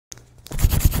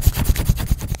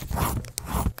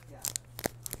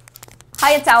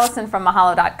Hi, it's Allison from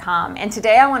Mahalo.com, and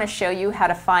today I want to show you how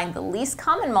to find the least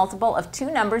common multiple of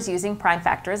two numbers using prime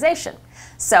factorization.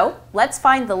 So let's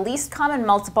find the least common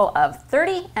multiple of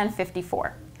 30 and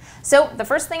 54. So the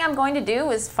first thing I'm going to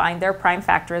do is find their prime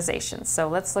factorization. So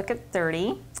let's look at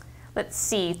 30. Let's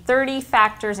see, 30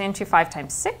 factors into 5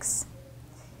 times 6,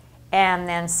 and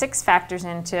then 6 factors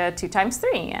into 2 times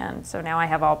 3, and so now I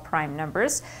have all prime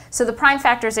numbers. So the prime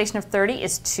factorization of 30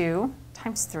 is 2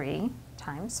 times 3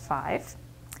 times 5.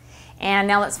 And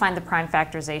now let's find the prime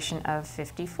factorization of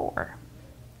 54.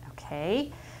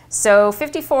 Okay, so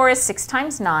 54 is 6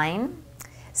 times 9.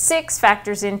 6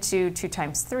 factors into 2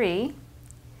 times 3.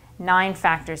 9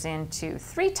 factors into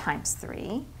 3 times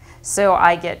 3. So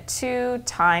I get 2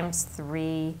 times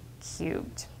 3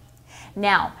 cubed.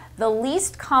 Now, the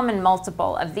least common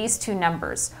multiple of these two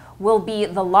numbers will be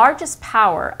the largest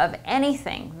power of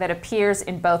anything that appears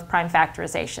in both prime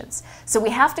factorizations. So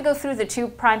we have to go through the two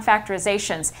prime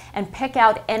factorizations and pick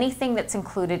out anything that's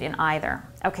included in either.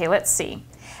 Okay, let's see.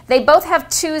 They both have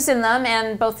 2's in them,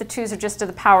 and both the 2's are just to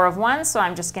the power of 1, so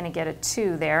I'm just going to get a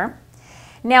 2 there.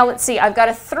 Now let's see, I've got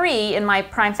a 3 in my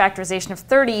prime factorization of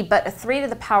 30, but a 3 to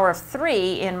the power of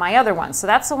 3 in my other one. So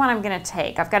that's the one I'm going to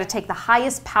take. I've got to take the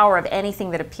highest power of anything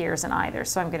that appears in either.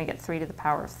 So I'm going to get 3 to the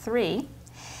power of 3.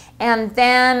 And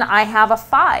then I have a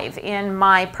 5 in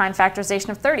my prime factorization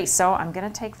of 30, so I'm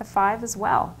going to take the 5 as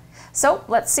well. So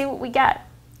let's see what we get.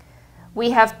 We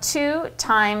have 2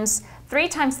 times 3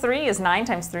 times 3 is 9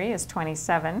 times 3 is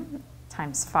 27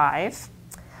 times 5.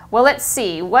 Well, let's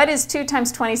see. What is 2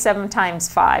 times 27 times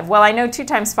 5? Well, I know 2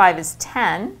 times 5 is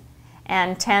 10,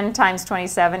 and 10 times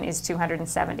 27 is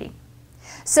 270.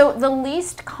 So the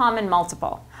least common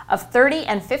multiple of 30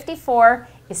 and 54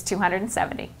 is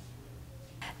 270.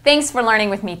 Thanks for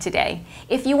learning with me today.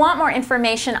 If you want more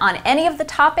information on any of the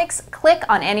topics, click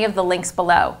on any of the links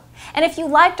below. And if you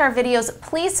liked our videos,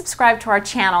 please subscribe to our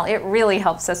channel. It really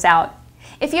helps us out.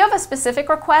 If you have a specific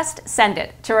request, send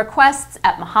it to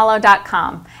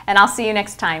requests@mahalo.com, and I'll see you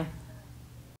next time.